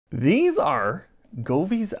These are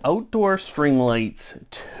Govee's Outdoor String Lights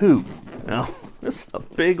 2. Now, this is a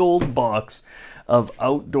big old box of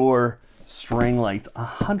outdoor string lights.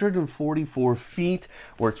 144 feet,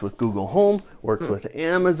 works with Google Home, works with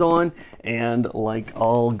Amazon, and like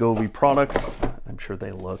all Govee products, I'm sure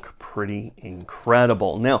they look pretty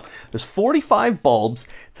incredible. Now, there's 45 bulbs.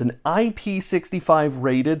 It's an IP65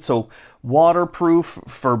 rated, so waterproof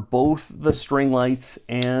for both the string lights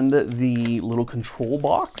and the little control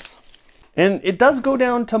box. And it does go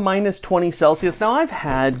down to -20 Celsius. Now, I've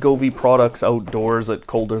had Govee products outdoors at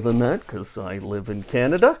colder than that because I live in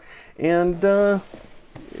Canada, and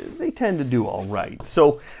they tend to do all right.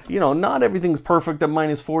 So, you know, not everything's perfect at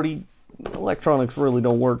 -40. Electronics really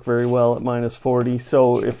don't work very well at -40.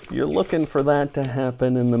 So if you're looking for that to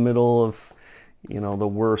happen in the middle of, you know, the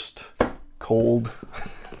worst cold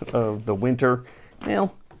of the winter,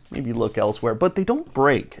 well, maybe look elsewhere, but they don't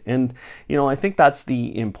break. And, you know, I think that's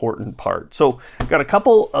the important part. So I've got a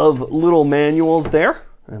couple of little manuals there,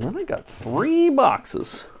 and then I got 3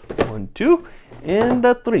 boxes. 1, 2, and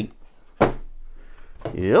 3.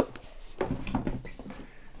 Yep.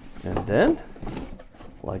 And then,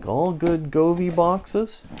 like all good Govee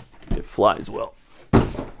boxes, it flies well.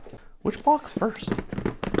 Which box first?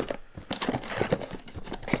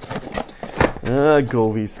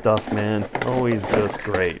 Govee stuff, man. Always just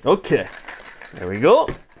great. Okay, there we go.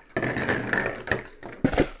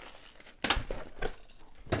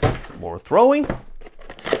 More throwing.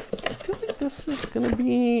 I feel like this is gonna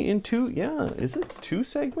be in 2, yeah, is it 2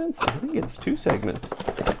 segments? I think it's 2 segments.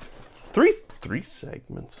 Three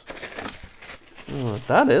segments. I don't know what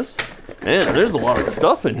that is. Man, there's a lot of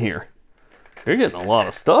stuff in here. You're getting a lot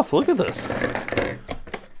of stuff. Look at this.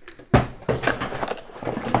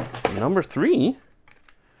 Number 3.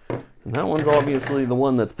 And that one's obviously the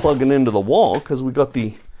one that's plugging into the wall because we got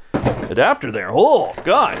the adapter there. Oh,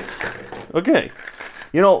 guys. Okay.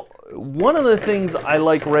 You know, one of the things I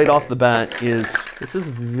like right off the bat is this is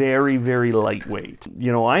very, very lightweight.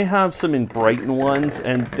 You know, I have some in Brighton ones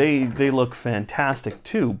and they look fantastic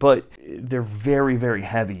too, but they're very, very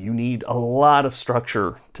heavy. You need a lot of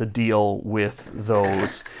structure to deal with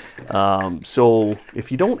those. So if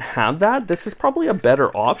you don't have that, this is probably a better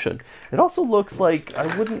option. It also looks like I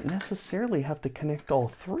wouldn't necessarily have to connect all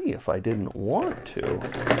 3 if I didn't want to.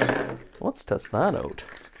 Let's test that out.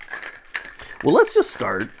 Well, let's just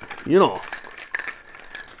start, you know.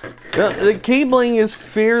 The cabling is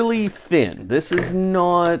fairly thin. This is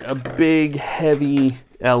not a big, heavy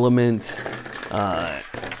element.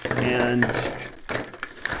 And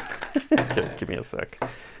give me a sec.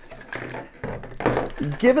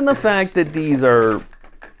 Given the fact that these are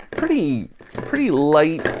pretty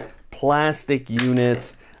light plastic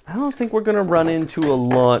units, I don't think we're going to run into a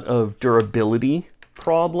lot of durability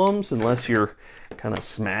problems unless you're kind of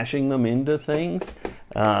smashing them into things.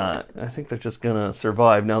 I think they're just gonna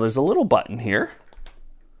survive. Now there's a little button here.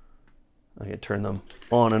 I can turn them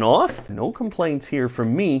on and off. No complaints here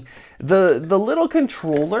from me. The little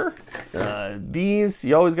controller, these,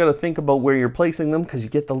 you always got to think about where you're placing them because you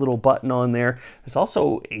get the little button on there. There's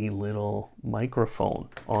also a little microphone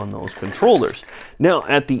on those controllers. Now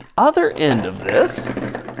at the other end of this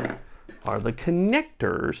are the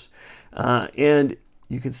connectors, and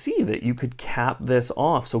you can see that you could cap this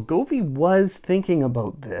off. So Govee was thinking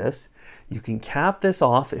about this. You can cap this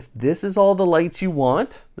off. If this is all the lights you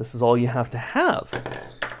want, this is all you have to have.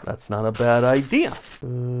 That's not a bad idea.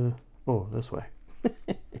 Oh, this way.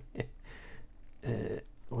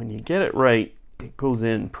 When you get it right, it goes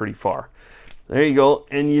in pretty far. There you go.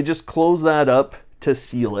 And you just close that up to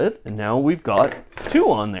seal it. And now we've got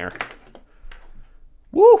 2 on there.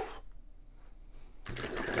 Woo!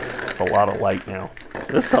 That's a lot of light now.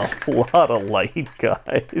 This is a lot of light,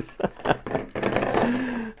 guys.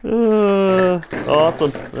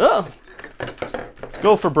 Awesome. Oh, let's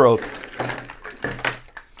go for broke.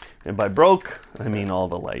 And by broke, I mean all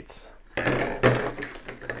the lights.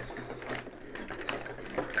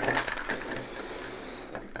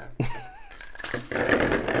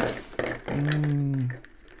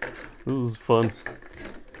 This is fun.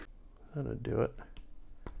 How to do it.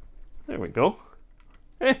 There we go.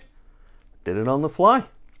 Hey. Did it on the fly.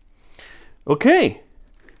 Okay,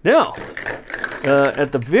 now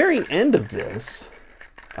at the very end of this,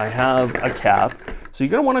 I have a cap. So you're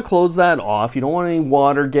gonna want to close that off. You don't want any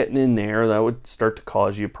water getting in there. That would start to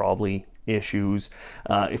cause you probably issues.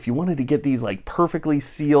 If you wanted to get these like perfectly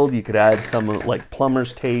sealed, you could add some like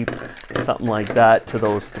plumber's tape, something like that to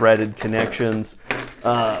those threaded connections.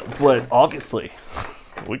 But obviously,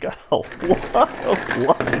 we got a lot of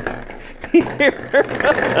light here.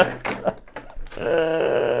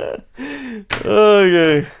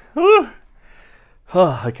 Okay, Oh,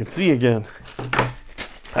 I can see again.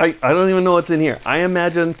 I don't even know what's in here. I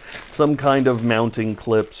imagine some kind of mounting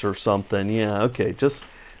clips or something. Yeah, okay. Just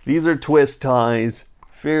these are twist ties,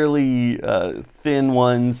 fairly thin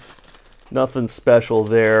ones. Nothing special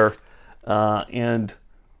there. And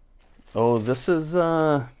oh, this is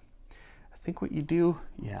I think what you do.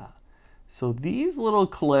 Yeah. So these little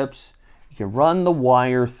clips, you can run the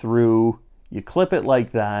wire through. You clip it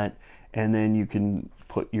like that, and then you can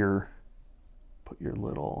put your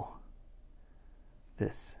little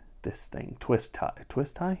this thing, twist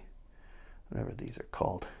tie, whatever these are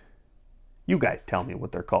called. You guys tell me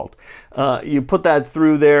what they're called. You put that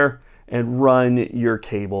through there and run your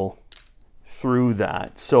cable through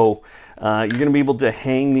that. So you're going to be able to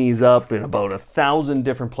hang these up in about 1,000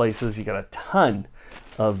 different places. You got a ton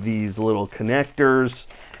of these little connectors.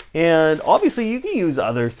 And obviously you can use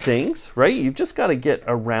other things, right? You've just got to get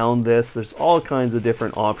around this. There's all kinds of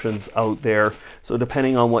different options out there. So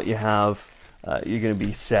depending on what you have, you're going to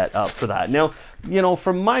be set up for that. Now, you know,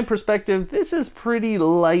 from my perspective, this is pretty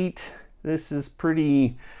light. This is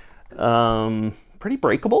pretty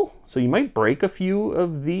breakable. So you might break a few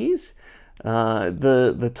of these.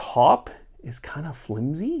 The top is kind of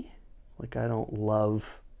flimsy. Like I don't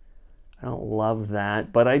love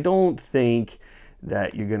that, but I don't think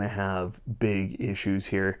that you're going to have big issues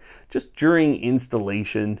here. Just during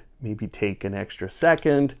installation, maybe take an extra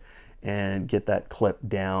second and get that clip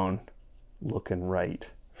down looking right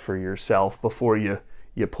for yourself before you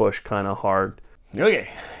push kind of hard. Okay,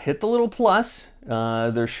 hit the little plus.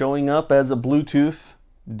 They're showing up as a Bluetooth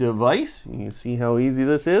device. You can see how easy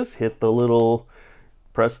this is. Hit the little,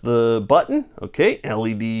 press the button. Okay,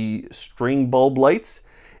 LED string bulb lights.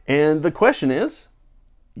 And the question is,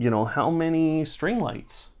 you know, how many string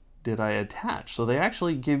lights did I attach? So they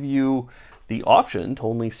actually give you the option to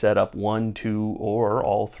only set up 1, 2, or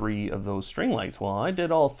all 3 of those string lights. Well, I did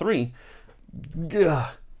all 3.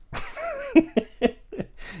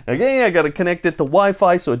 Okay, I got to connect it to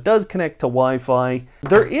Wi-Fi, so it does connect to Wi-Fi.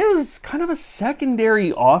 There is kind of a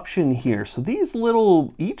secondary option here. So these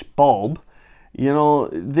little, each bulb, you know,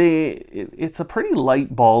 it's a pretty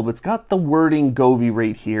light bulb. It's got the wording Govee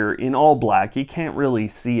right here in all black. You can't really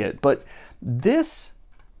see it, but this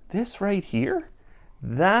right here,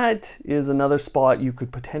 that is another spot you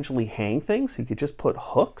could potentially hang things. You could just put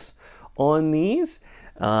hooks on these.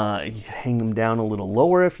 You could hang them down a little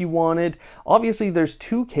lower if you wanted. Obviously, there's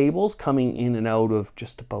 2 cables coming in and out of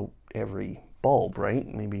just about every bulb, right?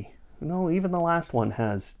 Maybe, no, even the last one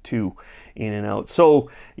has 2 in and out.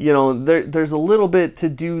 So, you know, there's a little bit to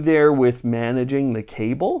do there with managing the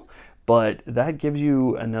cable, but that gives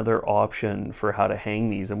you another option for how to hang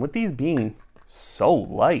these. And with these being so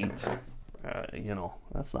light, you know,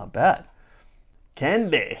 that's not bad.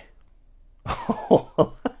 Candy.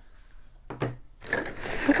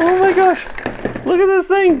 Oh my gosh, look at this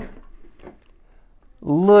thing.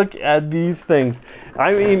 Look at these things.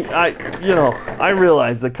 I mean, I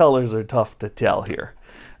realize the colors are tough to tell here.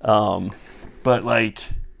 But like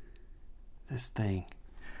this thing,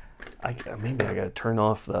 maybe I gotta turn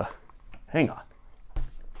off the, hang on.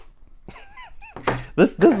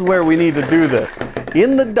 This is where we need to do this.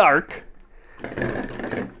 In the dark,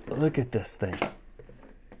 look at this thing.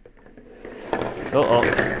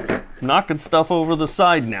 Uh-oh, knocking stuff over the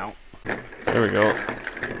side now. There we go.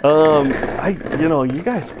 You know, you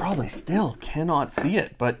guys probably still cannot see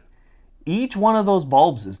it, but each one of those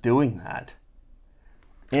bulbs is doing that.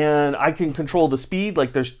 And I can control the speed,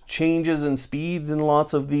 like there's changes in speeds in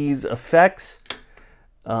lots of these effects.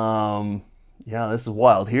 Yeah, this is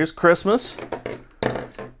wild. Here's Christmas.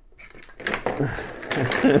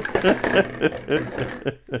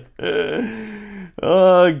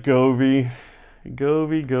 Oh, Govee.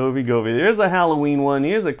 Govee. There's a Halloween one.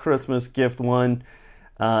 Here's a Christmas gift one.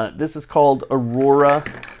 This is called Aurora.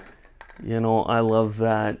 You know, I love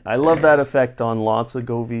that. I love that effect on lots of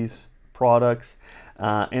Govee's products.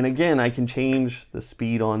 And again, I can change the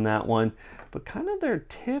speed on that one. But kind of their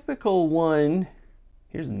typical one,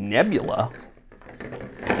 here's Nebula.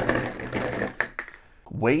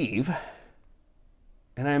 Wave.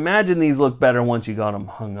 And I imagine these look better once you got them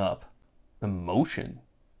hung up. Emotion.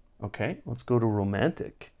 Okay, let's go to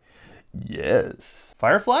romantic. Yes.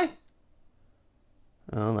 Firefly?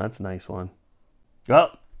 Oh, that's a nice one.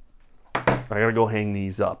 Oh, I gotta go hang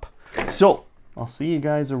these up. So, I'll see you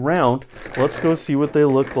guys around. Let's go see what they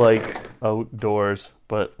look like outdoors.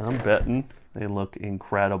 But I'm betting they look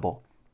incredible.